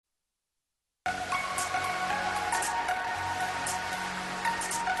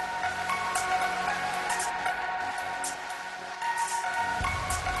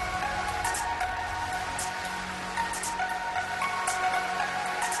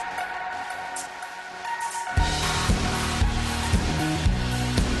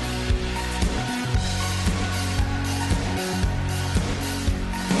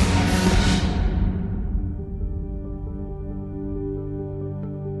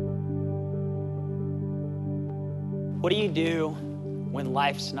What do you do when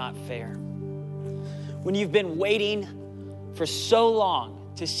life's not fair? When you've been waiting for so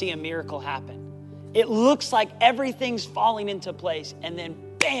long to see a miracle happen. It looks like everything's falling into place, and then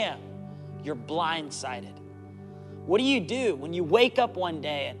bam, you're blindsided. What do you do when you wake up one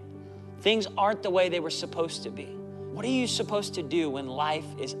day and things aren't the way they were supposed to be? What are you supposed to do when life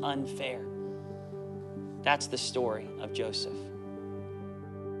is unfair? That's the story of Joseph.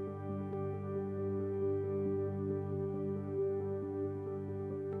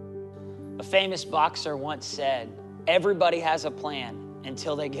 A famous boxer once said, "Everybody has a plan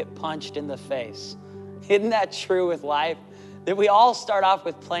until they get punched in the face." Isn't that true with life? That we all start off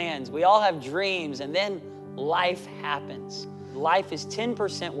with plans, we all have dreams, and then life happens. Life is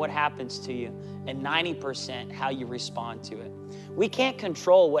 10% what happens to you and 90% how you respond to it. We can't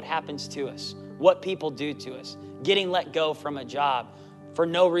control what happens to us, what people do to us. Getting let go from a job for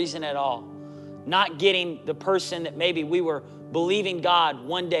no reason at all. Not getting the person that maybe we were believing God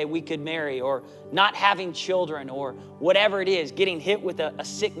one day we could marry, or not having children, or whatever it is, getting hit with a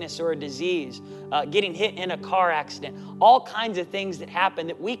sickness or a disease, getting hit in a car accident, all kinds of things that happen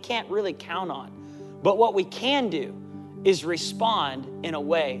that we can't really count on. But what we can do is respond in a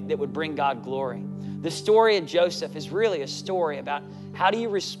way that would bring God glory. The story of Joseph is really a story about how do you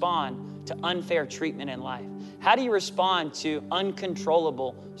respond to unfair treatment in life? How do you respond to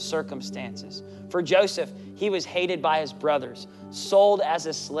uncontrollable circumstances? For Joseph, he was hated by his brothers, sold as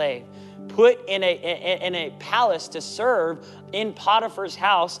a slave, put in a palace to serve in Potiphar's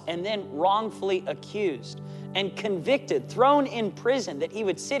house, and then wrongfully accused and convicted, thrown in prison that he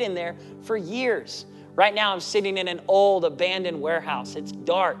would sit in there for years. Right now, I'm sitting in an old abandoned warehouse. It's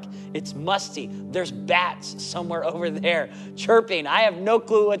dark. It's musty. There's bats somewhere over there chirping. I have no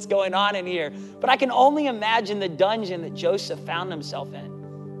clue what's going on in here, but I can only imagine the dungeon that Joseph found himself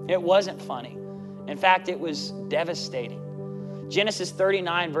in. It wasn't funny. In fact, it was devastating. Genesis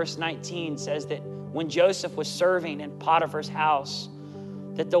 39, verse 19 says that when Joseph was serving in Potiphar's house,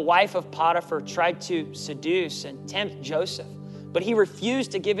 that the wife of Potiphar tried to seduce and tempt Joseph, but he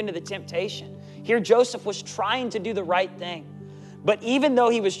refused to give in to the temptation. Here, Joseph was trying to do the right thing. But even though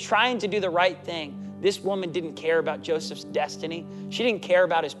he was trying to do the right thing, this woman didn't care about Joseph's destiny. She didn't care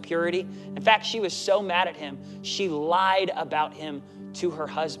about his purity. In fact, she was so mad at him, she lied about him to her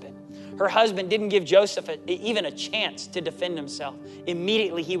husband. Her husband didn't give Joseph even a chance to defend himself.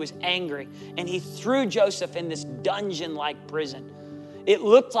 Immediately, he was angry, and he threw Joseph in this dungeon-like prison. It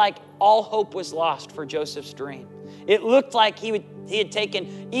looked like all hope was lost for Joseph's dream. It looked like he had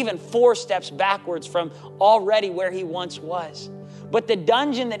taken even 4 steps backwards from already where he once was. But the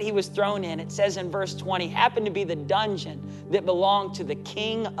dungeon that he was thrown in, it says in verse 20, happened to be the dungeon that belonged to the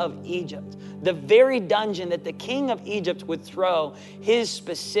king of Egypt. The very dungeon that the king of Egypt would throw his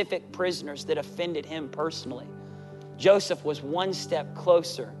specific prisoners that offended him personally. Joseph was one step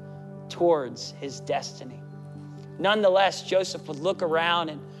closer towards his destiny. Nonetheless, Joseph would look around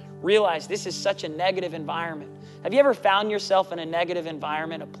and realize this is such a negative environment. Have you ever found yourself in a negative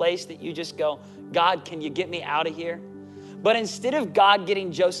environment, a place that you just go, God, can you get me out of here? But instead of God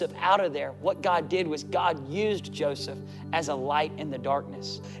getting Joseph out of there, what God did was God used Joseph as a light in the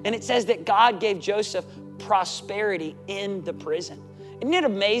darkness. And it says that God gave Joseph prosperity in the prison. Isn't it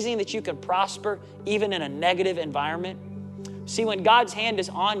amazing that you can prosper even in a negative environment? See, when God's hand is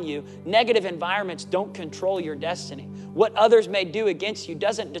on you, negative environments don't control your destiny. What others may do against you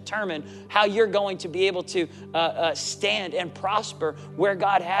doesn't determine how you're going to be able to stand and prosper where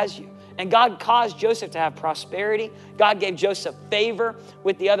God has you. And God caused Joseph to have prosperity. God gave Joseph favor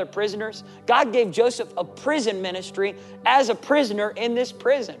with the other prisoners. God gave Joseph a prison ministry as a prisoner in this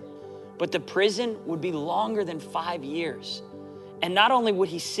prison. But the prison would be longer than 5 years. And not only would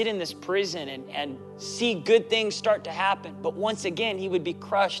he sit in this prison and see good things start to happen, but once again, he would be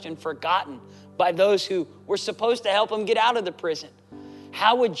crushed and forgotten by those who were supposed to help him get out of the prison.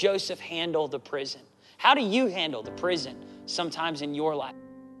 How would Joseph handle the prison? How do you handle the prison sometimes in your life?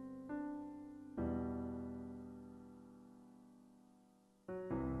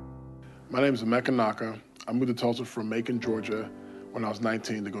 My name is Emeka Naka. I moved to Tulsa from Macon, Georgia when I was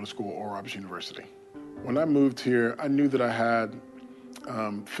 19 to go to school at Oral Roberts University. When I moved here, I knew that I had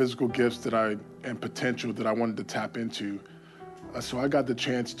physical gifts and potential that I wanted to tap into. So I got the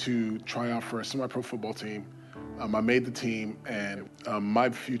chance to try out for a semi-pro football team. I made the team, and my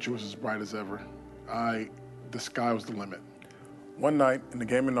future was as bright as ever. The sky was the limit. One night in the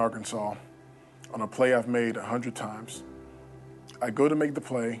game in Arkansas, on a play I've made 100 times, I go to make the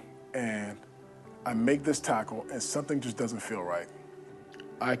play, and I make this tackle, and something just doesn't feel right.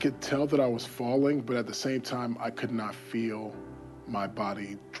 I could tell that I was falling, but at the same time, I could not feel my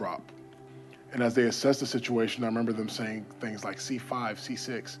body drop. And as they assessed the situation, I remember them saying things like C5,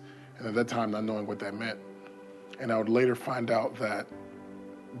 C6, and at that time not knowing what that meant. And I would later find out that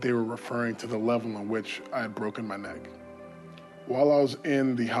they were referring to the level in which I had broken my neck. While I was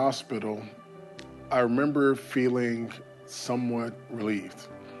in the hospital, I remember feeling somewhat relieved.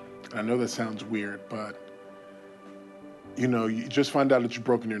 And I know that sounds weird, but you just find out that you've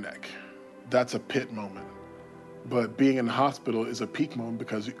broken your neck. That's a pit moment. But being in the hospital is a peak moment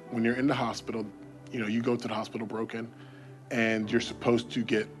because when you're in the hospital, you go to the hospital broken and you're supposed to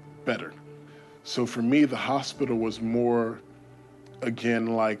get better. So for me, the hospital was more, again,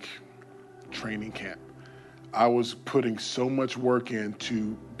 like training camp. I was putting so much work in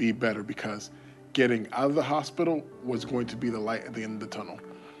to be better because getting out of the hospital was going to be the light at the end of the tunnel.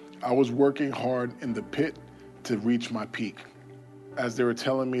 I was working hard in the pit to reach my peak. As they were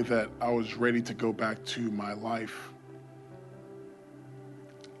telling me that I was ready to go back to my life,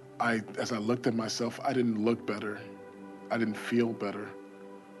 as I looked at myself, I didn't look better. I didn't feel better.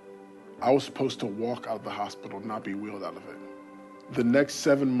 I was supposed to walk out of the hospital, not be wheeled out of it. The next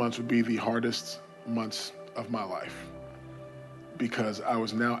 7 months would be the hardest months of my life because I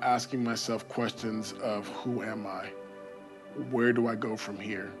was now asking myself questions of who am I? Where do I go from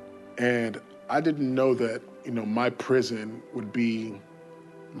here? And I didn't know that, my prison would be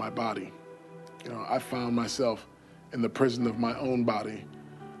my body. I found myself in the prison of my own body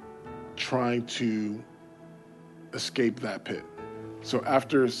trying to escape that pit. So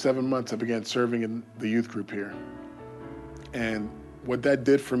after 7 months, I began serving in the youth group here. And what that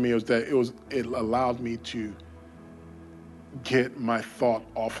did for me was that it allowed me to get my thought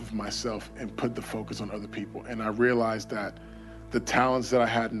off of myself and put the focus on other people. And I realized that the talents that I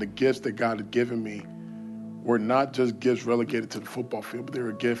had and the gifts that God had given me were not just gifts relegated to the football field, but they were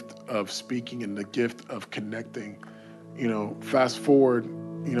a gift of speaking and the gift of connecting. Fast forward,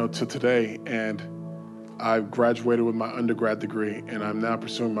 to today, and I graduated with my undergrad degree, and I'm now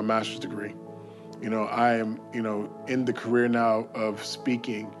pursuing my master's degree. I am, in the career now of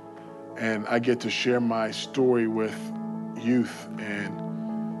speaking, and I get to share my story with youth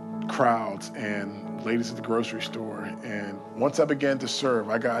and crowds and ladies at the grocery store. And once I began to serve,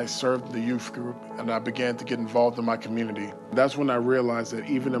 I served the youth group, and I began to get involved in my community. That's when I realized that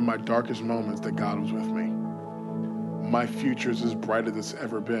even in my darkest moments, that God was with me. My future is as bright as it's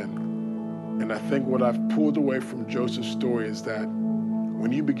ever been. And I think what I've pulled away from Joseph's story is that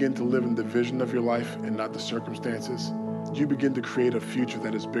when you begin to live in the vision of your life and not the circumstances, you begin to create a future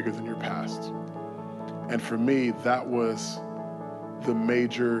that is bigger than your past. And for me, that was the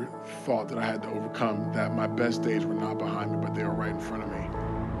major thought that I had to overcome, that my best days were not behind me, but they were right in front of me.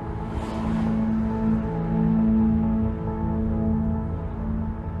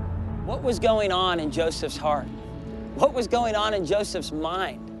 What was going on in Joseph's heart? What was going on in Joseph's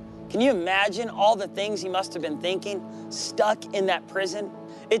mind? Can you imagine all the things he must have been thinking, stuck in that prison?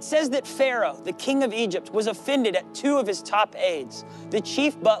 It says that Pharaoh, the king of Egypt, was offended at two of his top aides, the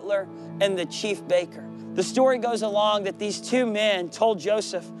chief butler and the chief baker. The story goes along that these two men told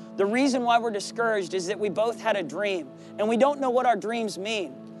Joseph, the reason why we're discouraged is that we both had a dream, and we don't know what our dreams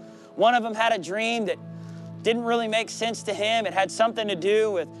mean. One of them had a dream that didn't really make sense to him. It had something to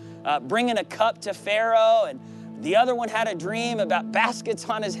do with bringing a cup to Pharaoh, and the other one had a dream about baskets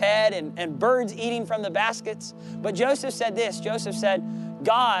on his head and birds eating from the baskets. But Joseph said this. Joseph said,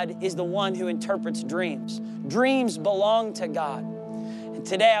 God is the one who interprets dreams. Dreams belong to God. And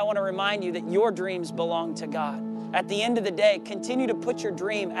today I want to remind you that your dreams belong to God. At the end of the day, continue to put your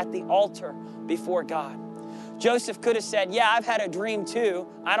dream at the altar before God. Joseph could have said, yeah, I've had a dream too.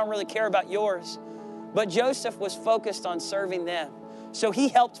 I don't really care about yours. But Joseph was focused on serving them. So he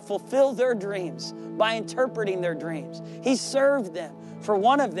helped fulfill their dreams by interpreting their dreams. He served them. For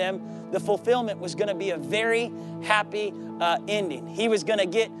one of them, the fulfillment was going to be a very happy ending. He was going to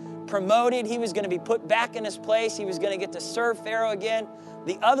get promoted. He was going to be put back in his place. He was going to get to serve Pharaoh again.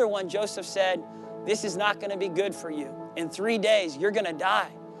 The other one, Joseph said, this is not going to be good for you. In 3 days, you're going to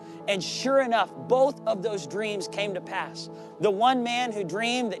die. And sure enough, both of those dreams came to pass. The one man who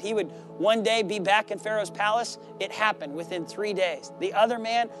dreamed that he would one day be back in Pharaoh's palace, it happened within 3 days. The other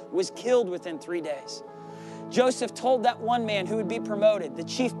man was killed within 3 days. Joseph told that one man who would be promoted, the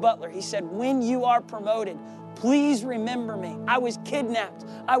chief butler, he said, when you are promoted, please remember me. I was kidnapped.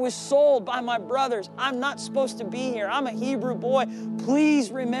 I was sold by my brothers. I'm not supposed to be here. I'm a Hebrew boy.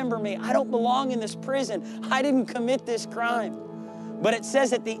 Please remember me. I don't belong in this prison. I didn't commit this crime. But it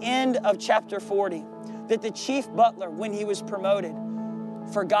says at the end of chapter 40 that the chief butler, when he was promoted,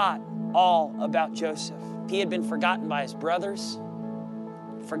 forgot all about Joseph. He had been forgotten by his brothers,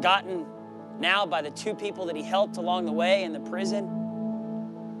 forgotten now by the two people that he helped along the way in the prison.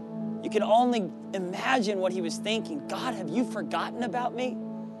 You can only imagine what he was thinking. God, have you forgotten about me?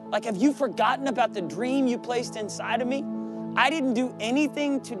 Like, have you forgotten about the dream you placed inside of me? I didn't do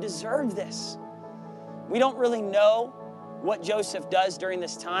anything to deserve this. We don't really know what Joseph does during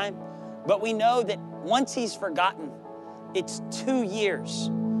this time, but we know that once he's forgotten, it's 2 years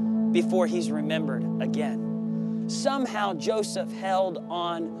before he's remembered again. Somehow Joseph held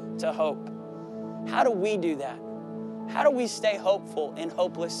on to hope. How do we do that? How do we stay hopeful in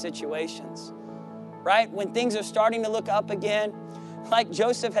hopeless situations? Right? When things are starting to look up again, like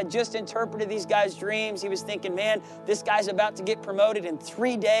Joseph had just interpreted these guys' dreams. He was thinking, man, this guy's about to get promoted in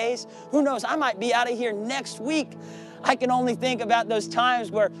 3 days. Who knows? I might be out of here next week. I can only think about those times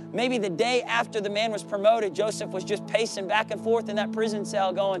where maybe the day after the man was promoted, Joseph was just pacing back and forth in that prison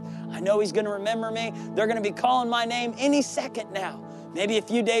cell going, I know he's going to remember me. They're going to be calling my name any second now. Maybe a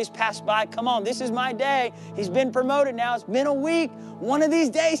few days pass by. Come on, this is my day. He's been promoted now. It's been a week. One of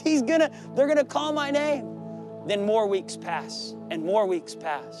these days, they're going to call my name. Then more weeks pass, and more weeks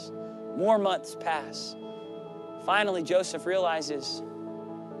pass. More months pass. Finally, Joseph realizes,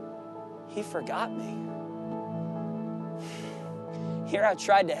 he forgot me. Here I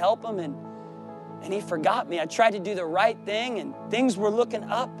tried to help him, and he forgot me. I tried to do the right thing, and things were looking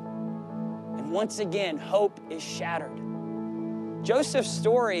up. And once again, hope is shattered. Joseph's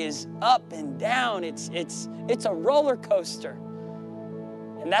story is up and down. It's a roller coaster.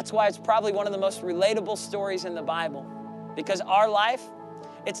 And that's why it's probably one of the most relatable stories in the Bible. Because our life,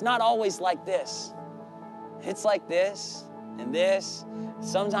 it's not always like this. It's like this,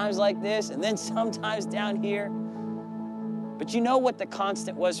 sometimes like this, and then sometimes down here. But you know what the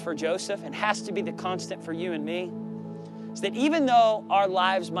constant was for Joseph, and has to be the constant for you and me? Is that even though our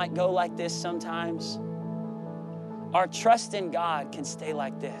lives might go like this sometimes, our trust in God can stay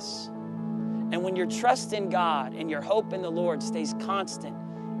like this. And when your trust in God and your hope in the Lord stays constant,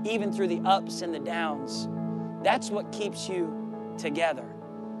 even through the ups and the downs, that's what keeps you together.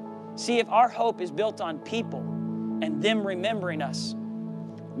 See, if our hope is built on people and them remembering us,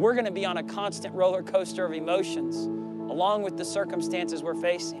 we're going to be on a constant roller coaster of emotions along with the circumstances we're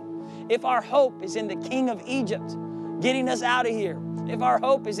facing. If our hope is in the king of Egypt getting us out of here, if our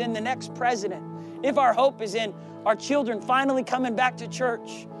hope is in the next president, if our hope is in our children finally coming back to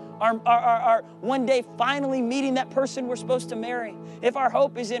church, our one day finally meeting that person we're supposed to marry, if our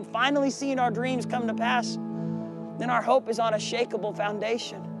hope is in finally seeing our dreams come to pass, then our hope is on a shakable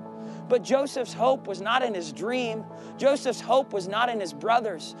foundation. But Joseph's hope was not in his dream. Joseph's hope was not in his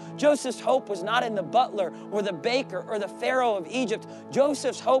brothers. Joseph's hope was not in the butler or the baker or the Pharaoh of Egypt.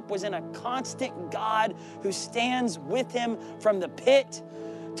 Joseph's hope was in a constant God who stands with him from the pit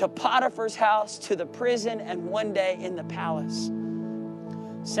to Potiphar's house to the prison and one day in the palace.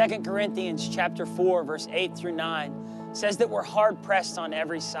 2 Corinthians chapter 4, verse 8 through 9 says that we're hard pressed on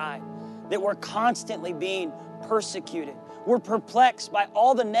every side, that we're constantly being persecuted. We're perplexed by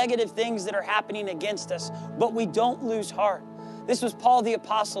all the negative things that are happening against us, but we don't lose heart. This was Paul the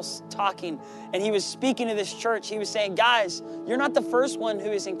Apostle talking, and he was speaking to this church. He was saying, guys, you're not the first one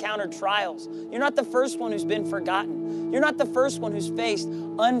who has encountered trials. You're not the first one who's been forgotten. You're not the first one who's faced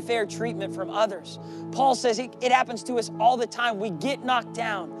unfair treatment from others. Paul says it happens to us all the time. We get knocked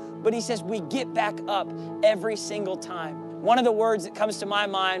down, but he says we get back up every single time. One of the words that comes to my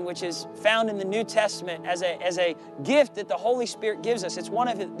mind, which is found in the New Testament as a gift that the Holy Spirit gives us. It's one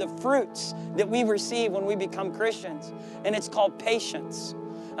of the fruits that we receive when we become Christians, and it's called patience.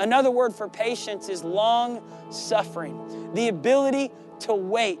 Another word for patience is long suffering, the ability to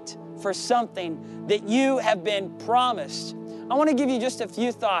wait for something that you have been promised. I want to give you just a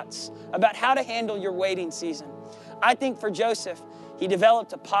few thoughts about how to handle your waiting season. I think for Joseph, he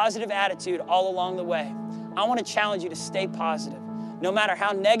developed a positive attitude all along the way. I want to challenge you to stay positive. No matter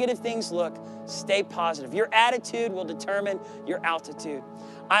how negative things look, stay positive. Your attitude will determine your altitude.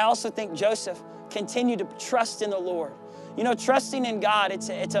 I also think Joseph continued to trust in the Lord. You know, trusting in God, it's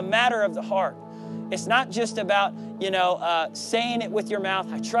a matter of the heart. It's not just about, saying it with your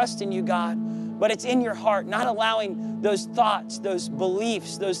mouth, I trust in you, God, but it's in your heart, not allowing those thoughts, those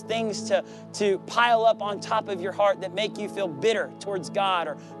beliefs, those things to pile up on top of your heart that make you feel bitter towards God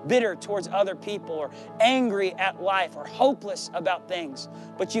or bitter towards other people or angry at life or hopeless about things.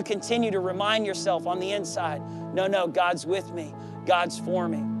 But you continue to remind yourself on the inside, no, God's with me. God's for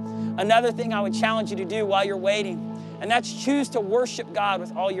me. Another thing I would challenge you to do while you're waiting, and that's choose to worship God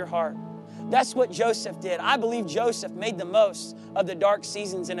with all your heart. That's what Joseph did. I believe Joseph made the most of the dark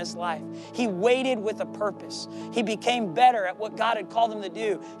seasons in his life. He waited with a purpose. He became better at what God had called him to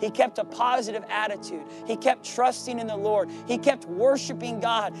do. He kept a positive attitude. He kept trusting in the Lord. He kept worshiping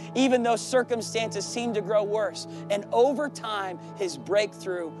God, even though circumstances seemed to grow worse. And over time, his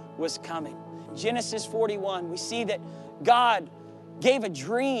breakthrough was coming. In Genesis 41, we see that God gave a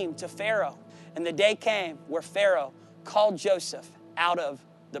dream to Pharaoh. And the day came where Pharaoh called Joseph out of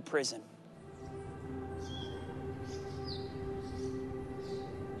the prison.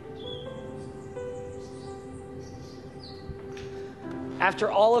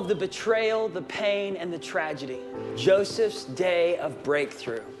 After all of the betrayal, the pain, and the tragedy, Joseph's day of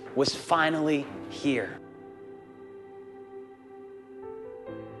breakthrough was finally here.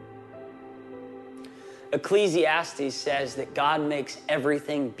 Ecclesiastes says that God makes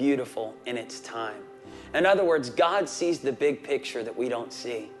everything beautiful in its time. In other words, God sees the big picture that we don't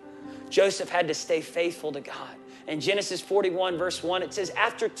see. Joseph had to stay faithful to God. In Genesis 41, verse 1, it says,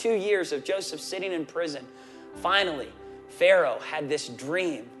 after 2 years of Joseph sitting in prison, finally, Pharaoh had this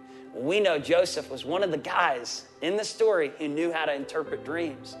dream. We know Joseph was one of the guys in the story who knew how to interpret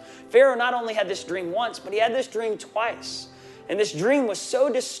dreams. Pharaoh not only had this dream once, but he had this dream twice. And this dream was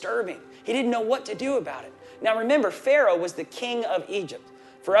so disturbing, he didn't know what to do about it. Now remember, Pharaoh was the king of Egypt.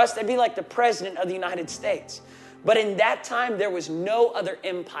 For us, that'd be like the president of the United States. But in that time, there was no other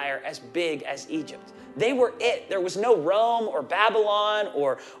empire as big as Egypt. They were it. There was no Rome or Babylon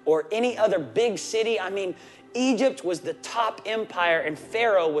or any other big city. I mean, Egypt was the top empire and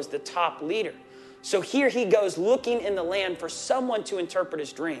Pharaoh was the top leader. So here he goes looking in the land for someone to interpret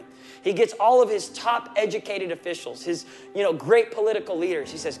his dream. He gets all of his top educated officials, his great political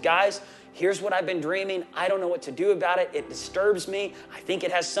leaders. He says, guys, here's what I've been dreaming. I don't know what to do about it. It disturbs me. I think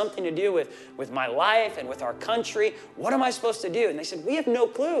it has something to do with my life and with our country. What am I supposed to do? And they said, we have no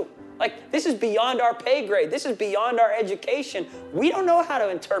clue. Like, this is beyond our pay grade. This is beyond our education. We don't know how to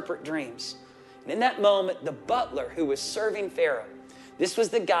interpret dreams. And in that moment, the butler who was serving Pharaoh, this was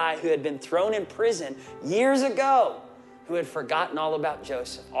the guy who had been thrown in prison years ago, who had forgotten all about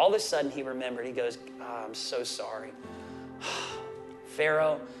Joseph. All of a sudden, he remembered. He goes, I'm so sorry.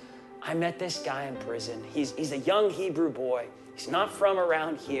 Pharaoh, I met this guy in prison. He's a young Hebrew boy. He's not from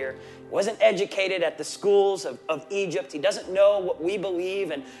around here. He wasn't educated at the schools of Egypt. He doesn't know what we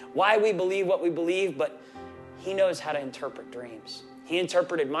believe and why we believe what we believe, but he knows how to interpret dreams. He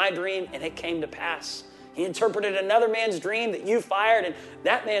interpreted my dream, and it came to pass. He interpreted another man's dream that you fired, and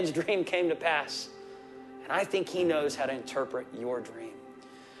that man's dream came to pass. And I think he knows how to interpret your dream.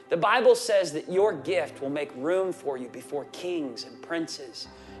 The Bible says that your gift will make room for you before kings and princes,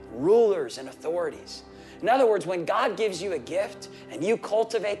 rulers and authorities. In other words, when God gives you a gift and you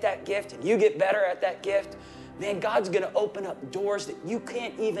cultivate that gift and you get better at that gift, man, God's going to open up doors that you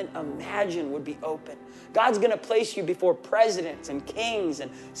can't even imagine would be open. God's going to place you before presidents and kings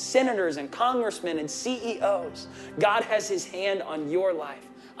and senators and congressmen and CEOs. God has his hand on your life.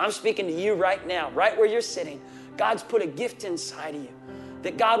 I'm speaking to you right now, right where you're sitting. God's put a gift inside of you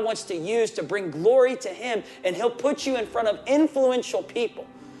that God wants to use to bring glory to him, and he'll put you in front of influential people.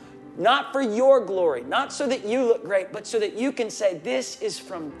 Not for your glory, not so that you look great, but so that you can say, this is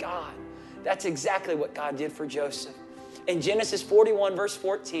from God. That's exactly what God did for Joseph. In Genesis 41, verse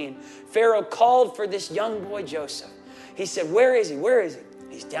 14, Pharaoh called for this young boy, Joseph. He said, where is he? Where is he?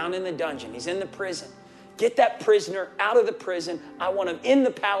 He's down in the dungeon. He's in the prison. Get that prisoner out of the prison. I want him in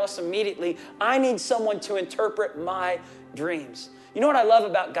the palace immediately. I need someone to interpret my dreams. You know what I love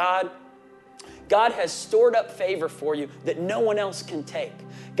about God? God has stored up favor for you that no one else can take.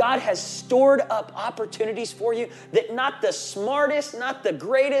 God has stored up opportunities for you that not the smartest, not the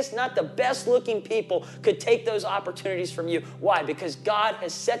greatest, not the best looking people could take those opportunities from you. Why? Because God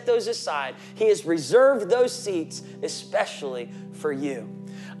has set those aside. He has reserved those seats especially for you.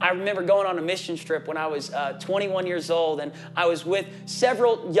 I remember going on a mission trip when I was 21 years old, and I was with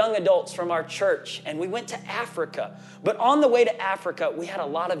several young adults from our church, and we went to Africa. But on the way to Africa, we had a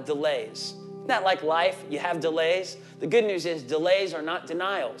lot of delays. Isn't that like life? You have delays. The good news is delays are not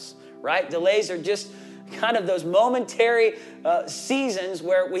denials, right? Delays are just kind of those momentary seasons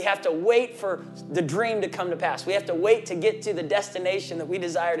where we have to wait for the dream to come to pass. We have to wait to get to the destination that we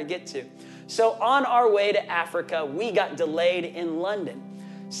desire to get to. So on our way to Africa, we got delayed in London.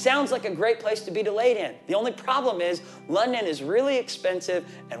 Sounds like a great place to be delayed in. The only problem is London is really expensive,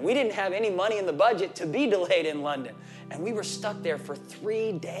 and we didn't have any money in the budget to be delayed in London. And we were stuck there for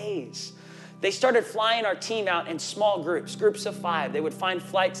 3 days. They started flying our team out in small groups of 5. They would find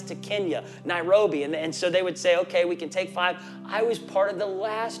flights to Kenya, Nairobi, and so they would say, okay, we can take 5. I was part of the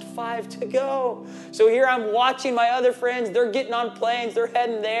last 5 to go. So here I'm watching my other friends. They're getting on planes. They're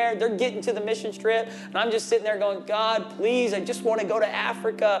heading there. They're getting to the mission trip. And I'm just sitting there going, God, please, I just want to go to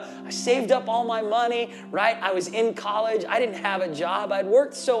Africa. I saved up all my money, right? I was in college. I didn't have a job. I'd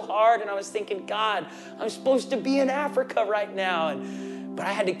worked so hard, and I was thinking, God, I'm supposed to be in Africa right now. But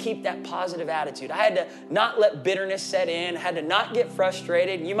I had to keep that positive attitude. I had to not let bitterness set in. I had to not get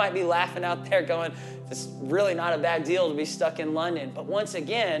frustrated. You might be laughing out there going, it's really not a bad deal to be stuck in London. But once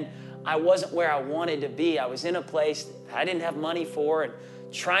again, I wasn't where I wanted to be. I was in a place I didn't have money for and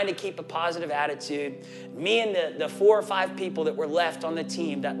trying to keep a positive attitude. Me and the 4 or 5 people that were left on the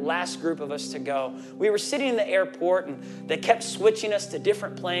team, that last group of us to go, we were sitting in the airport and they kept switching us to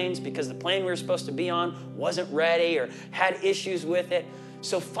different planes because the plane we were supposed to be on wasn't ready or had issues with it.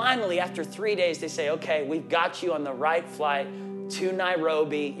 So finally, after 3 days, they say, okay, we've got you on the right flight to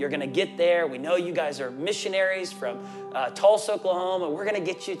Nairobi. You're going to get there. We know you guys are missionaries from Tulsa, Oklahoma. We're going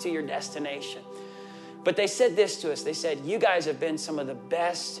to get you to your destination. But they said this to us. They said, you guys have been some of the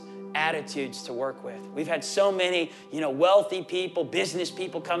best attitudes to work with. We've had so many, wealthy people, business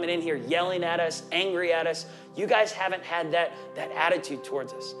people coming in here yelling at us, angry at us. You guys haven't had that attitude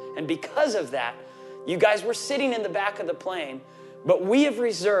towards us. And because of that, you guys were sitting in the back of the plane, but we have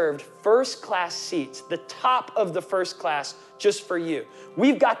reserved first class seats, the top of the first class, just for you.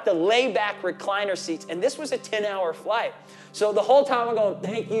 We've got the layback recliner seats, and this was a 10-hour flight. So the whole time I'm going,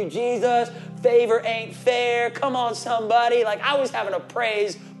 thank you, Jesus. Favor ain't fair. Come on, somebody. Like I was having a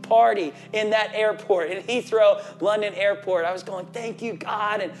praise party in that airport, in Heathrow, London airport. I was going, thank you,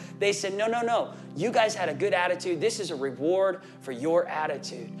 God. And they said, no. You guys had a good attitude. This is a reward for your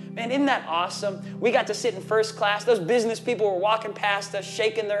attitude. Man, isn't that awesome? We got to sit in first class. Those business people were walking past us,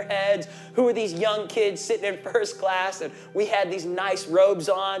 shaking their heads. Who are these young kids sitting in first class? And we had these nice robes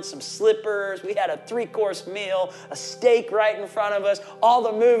on, some slippers. We had a 3-course meal, a steak right in front of us, all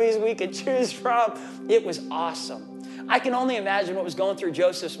the movies we could choose from. It was awesome. I can only imagine what was going through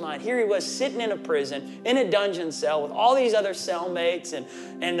Joseph's mind. Here he was sitting in a prison, in a dungeon cell with all these other cellmates,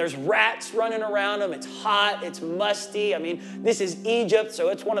 and there's rats running around him. It's hot, it's musty. I mean, this is Egypt, so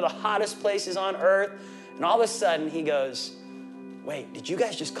it's one of the hottest places on earth. And all of a sudden he goes, wait, did you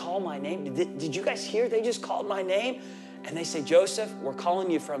guys just call my name? Did you guys hear they just called my name? And they say, Joseph, we're calling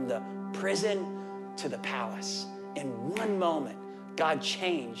you from the prison to the palace. In one moment, God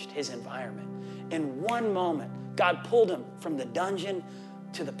changed his environment. In one moment, God pulled him from the dungeon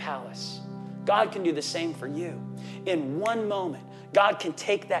to the palace. God can do the same for you. In one moment, God can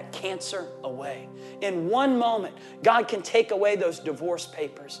take that cancer away. In one moment, God can take away those divorce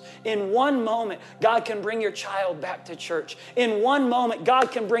papers. In one moment, God can bring your child back to church. In one moment,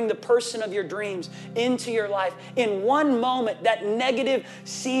 God can bring the person of your dreams into your life. In one moment, that negative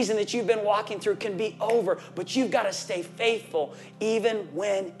season that you've been walking through can be over, but you've got to stay faithful even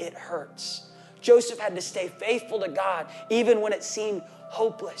when it hurts. Joseph had to stay faithful to God even when it seemed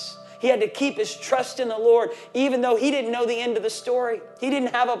hopeless. He had to keep his trust in the Lord even though he didn't know the end of the story. He didn't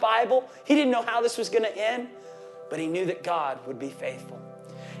have a Bible. He didn't know how this was going to end, but he knew that God would be faithful.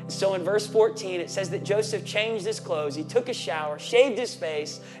 And so in verse 14, it says that Joseph changed his clothes. He took a shower, shaved his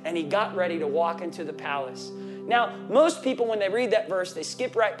face, and he got ready to walk into the palace. Now, most people, when they read that verse, they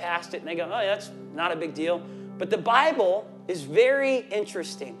skip right past it and they go, oh, that's not a big deal. But the Bible is very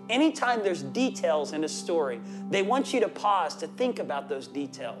interesting. Anytime there's details in a story, they want you to pause to think about those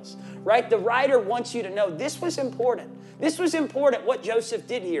details, right? The writer wants you to know this was important. This was important what Joseph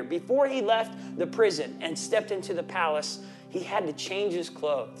did here. Before he left the prison and stepped into the palace, he had to change his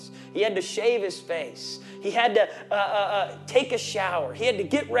clothes. He had to shave his face. He had to take a shower. He had to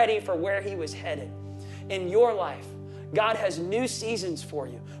get ready for where he was headed. In your life, God has new seasons for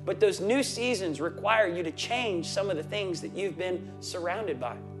you, but those new seasons require you to change some of the things that you've been surrounded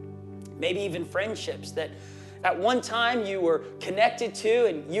by. Maybe even friendships that at one time you were connected to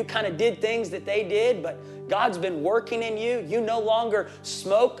and you kind of did things that they did, but God's been working in you. You no longer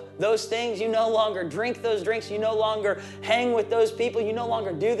smoke those things. You no longer drink those drinks. You no longer hang with those people. You no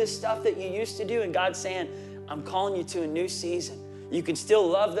longer do the stuff that you used to do. And God's saying, I'm calling you to a new season. You can still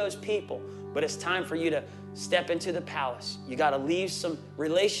love those people, but it's time for you to step into the palace. You got to leave some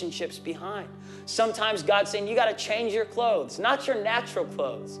relationships behind. Sometimes God's saying you got to change your clothes, not your natural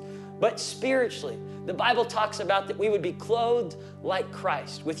clothes, but spiritually. The Bible talks about that we would be clothed like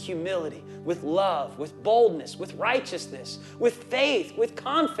Christ, with humility, with love, with boldness, with righteousness, with faith, with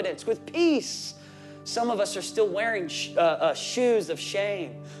confidence, with peace. Some of us are still wearing shoes of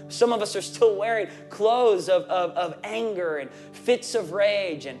shame. Some of us are still wearing clothes of anger and fits of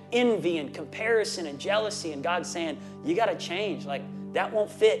rage and envy and comparison and jealousy. And God's saying, you got to change. Like, that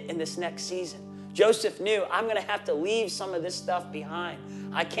won't fit in this next season. Joseph knew, I'm going to have to leave some of this stuff behind.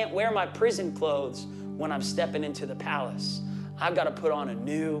 I can't wear my prison clothes when I'm stepping into the palace. I've got to put on a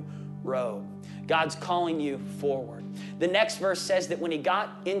new robe. God's calling you forward. The next verse says that when he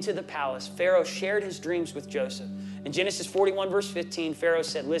got into the palace, Pharaoh shared his dreams with Joseph. In Genesis 41, verse 15, Pharaoh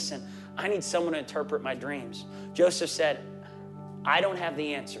said, listen, I need someone to interpret my dreams. Joseph said, I don't have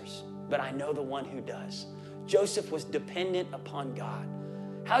the answers, but I know the one who does. Joseph was dependent upon God.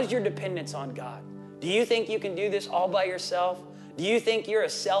 How's your dependence on God? Do you think you can do this all by yourself? Do you think you're a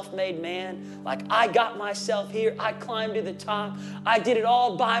self-made man? Like, I got myself here. I climbed to the top. I did it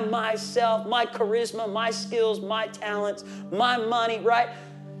all by myself. My charisma, my skills, my talents, my money, right?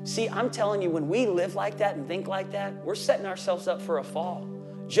 See, I'm telling you, when we live like that and think like that, we're setting ourselves up for a fall.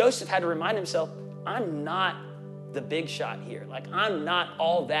 Joseph had to remind himself, I'm not the big shot here. Like, I'm not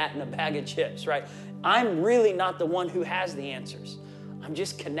all that in a bag of chips, right? I'm really not the one who has the answers. I'm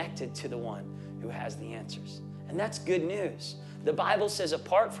just connected to the one who has the answers. And that's good news. The Bible says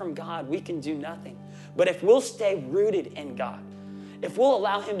apart from God, we can do nothing. But if we'll stay rooted in God, if we'll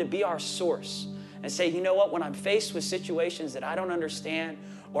allow him to be our source and say, you know what, when I'm faced with situations that I don't understand,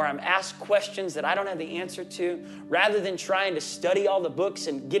 or I'm asked questions that I don't have the answer to, rather than trying to study all the books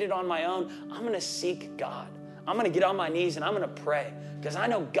and get it on my own, I'm going to seek God. I'm going to get on my knees and I'm going to pray because I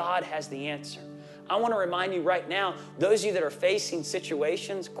know God has the answer. I want to remind you right now, those of you that are facing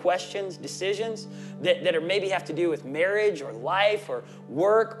situations, questions, decisions that are maybe have to do with marriage or life or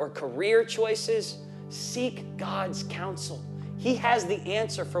work or career choices, seek God's counsel. He has the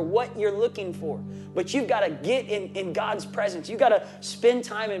answer for what you're looking for. But you've got to get in God's presence. You've got to spend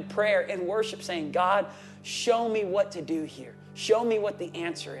time in prayer and worship saying, God, show me what to do here. Show me what the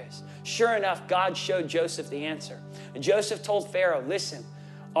answer is. Sure enough, God showed Joseph the answer. And Joseph told Pharaoh, listen,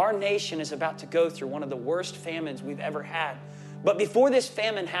 our nation is about to go through one of the worst famines we've ever had. But before this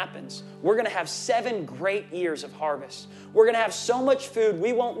famine happens, we're going to have 7 great years of harvest. We're going to have so much food,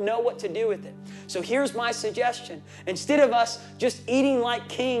 we won't know what to do with it. So here's my suggestion. Instead of us just eating like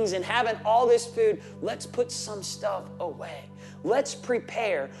kings and having all this food, let's put some stuff away. Let's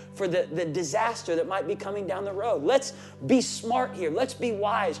prepare for the disaster that might be coming down the road. Let's be smart here. Let's be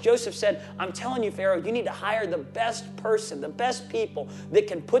wise. Joseph said, I'm telling you, Pharaoh, you need to hire the best person, the best people that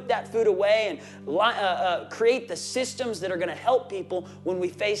can put that food away and create the systems that are going to help people when we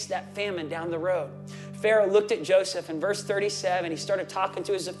face that famine down the road. Pharaoh looked at Joseph in verse 37. He started talking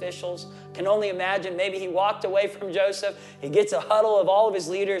to his officials. Can only imagine, maybe he walked away from Joseph. He gets a huddle of all of his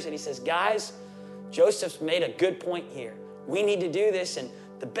leaders and he says, guys, Joseph's made a good point here. We need to do this, and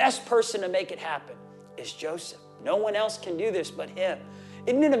the best person to make it happen is Joseph. No one else can do this but him.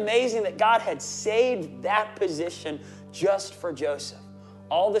 Isn't it amazing that God had saved that position just for Joseph?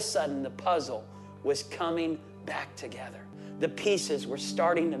 All of a sudden, the puzzle was coming back together. The pieces were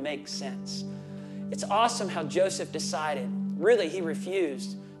starting to make sense. It's awesome how Joseph decided, really, he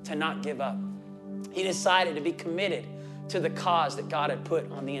refused to not give up. He decided to be committed to the cause that God had put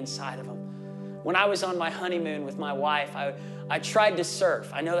on the inside of him. When I was on my honeymoon with my wife, I tried to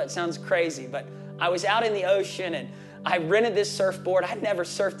surf. I know that sounds crazy, but I was out in the ocean and I rented this surfboard. I'd never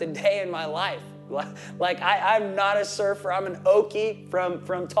surfed a day in my life. Like I'm not a surfer. I'm an Okie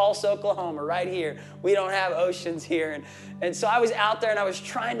from Tulsa, Oklahoma, right here. We don't have oceans here. And so I was out there and I was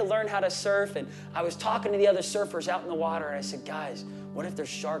trying to learn how to surf. And I was talking to the other surfers out in the water. And I said, guys, what if there's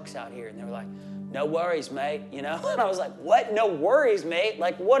sharks out here? And they were like, no worries, mate, you know? And I was like, what? No worries, mate?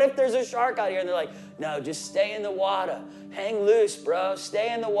 Like, what if there's a shark out here? And they're like, no, just stay in the water. Hang loose, bro.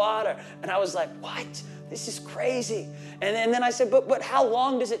 Stay in the water. And I was like, what? This is crazy. And then I said, but how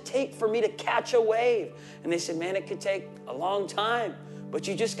long does it take for me to catch a wave? And they said, man, it could take a long time, but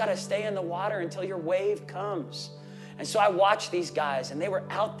you just got to stay in the water until your wave comes. And so I watched these guys, and they were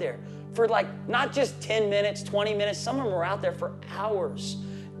out there for like not just 10 minutes, 20 minutes. Some of them were out there for hours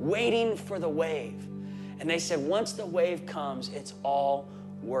waiting for the wave. And they said, once the wave comes, it's all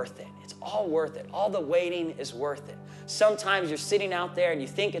worth it. It's all worth it. All the waiting is worth it. Sometimes you're sitting out there and you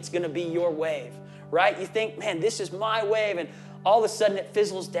think it's going to be your wave, right? You think, man, this is my wave. And all of a sudden it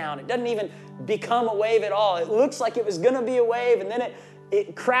fizzles down. It doesn't even become a wave at all. It looks like it was going to be a wave, and then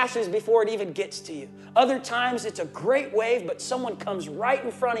it crashes before it even gets to you. Other times it's a great wave, but someone comes right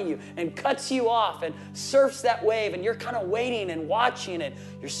in front of you and cuts you off and surfs that wave, and you're kind of waiting and watching it.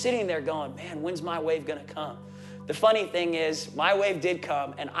 You're sitting there going, man, when's my wave going to come? The funny thing is, my wave did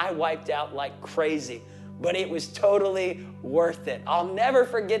come, and I wiped out like crazy. but it was totally worth it. I'll never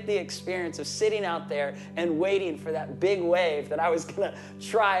forget the experience of sitting out there and waiting for that big wave that I was gonna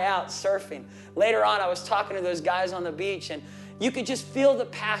try out surfing. Later on, I was talking to those guys on the beach, and you could just feel the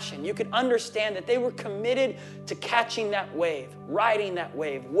passion. You could understand that they were committed to catching that wave, riding that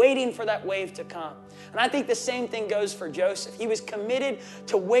wave, waiting for that wave to come. And I think the same thing goes for Joseph. He was committed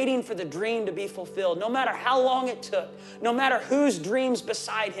to waiting for the dream to be fulfilled, no matter how long it took, no matter whose dreams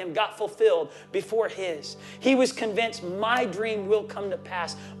beside him got fulfilled before his. He was convinced, my dream will come to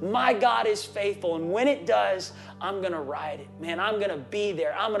pass. My God is faithful, and when it does, I'm going to ride it. Man, I'm going to be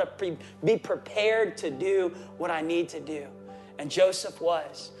there. I'm going to be prepared to do what I need to do. And Joseph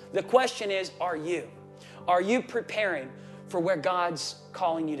was. The question is, are you? Are you preparing for where God's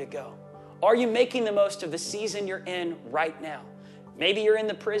calling you to go? Are you making the most of the season you're in right now? Maybe you're in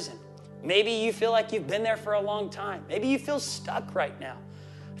the prison. Maybe you feel like you've been there for a long time. Maybe you feel stuck right now.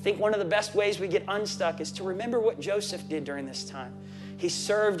 I think one of the best ways we get unstuck is to remember what Joseph did during this time. He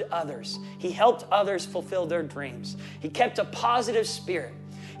served others. He helped others fulfill their dreams. He kept a positive spirit.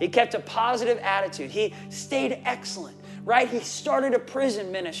 He kept a positive attitude. He stayed excellent. Right? He started a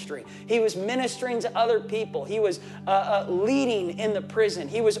prison ministry. He was ministering to other people. He was leading in the prison.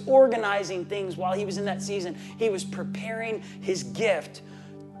 He was organizing things while he was in that season. He was preparing his gift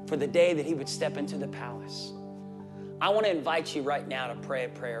for the day that he would step into the palace. I want to invite you right now to pray a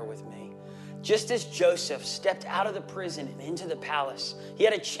prayer with me. Just as Joseph stepped out of the prison and into the palace, he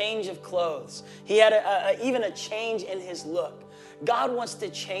had a change of clothes. He had even a change in his look. God wants to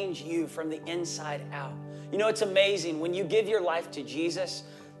change you from the inside out. You know, it's amazing. When you give your life to Jesus,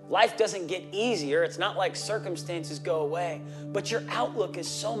 life doesn't get easier. It's not like circumstances go away, but your outlook is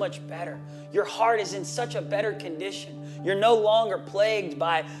so much better. Your heart is in such a better condition. You're no longer plagued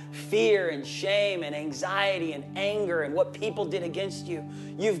by fear and shame and anxiety and anger and what people did against you.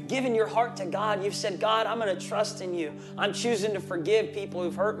 You've given your heart to God. You've said, God, I'm going to trust in you. I'm choosing to forgive people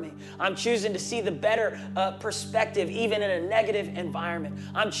who've hurt me. I'm choosing to see the better perspective even in a negative environment.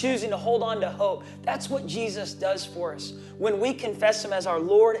 I'm choosing to hold on to hope. That's what Jesus does for us. When we confess him as our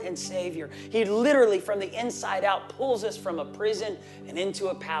Lord and Savior, he literally from the inside out pulls us from a prison and into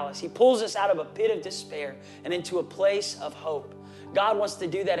a palace. He pulls us out of a pit of despair and into a place of hope. God wants to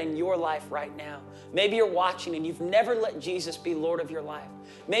do that in your life right now. Maybe you're watching and you've never let Jesus be Lord of your life.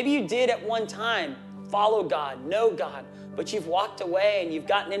 Maybe you did at one time follow God, know God, but you've walked away and you've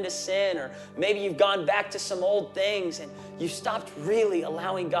gotten into sin, or maybe you've gone back to some old things and you've stopped really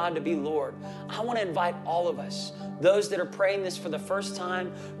allowing God to be Lord. I want to invite all of us, those that are praying this for the first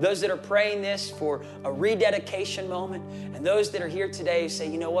time, those that are praying this for a rededication moment, and those that are here today who say,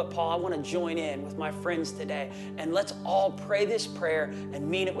 you know what, Paul, I want to join in with my friends today, and let's all pray this prayer and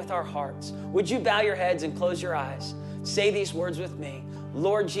mean it with our hearts. Would you bow your heads and close your eyes? Say these words with me.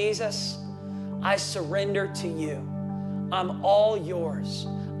 Lord Jesus, I surrender to you. I'm all yours.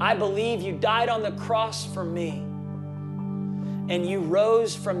 I believe you died on the cross for me, and you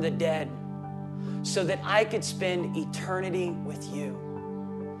rose from the dead so that I could spend eternity with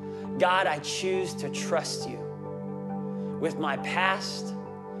you. God, I choose to trust you with my past,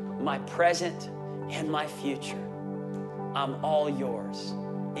 my present, and my future. I'm all yours.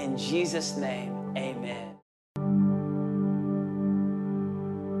 In Jesus' name, amen.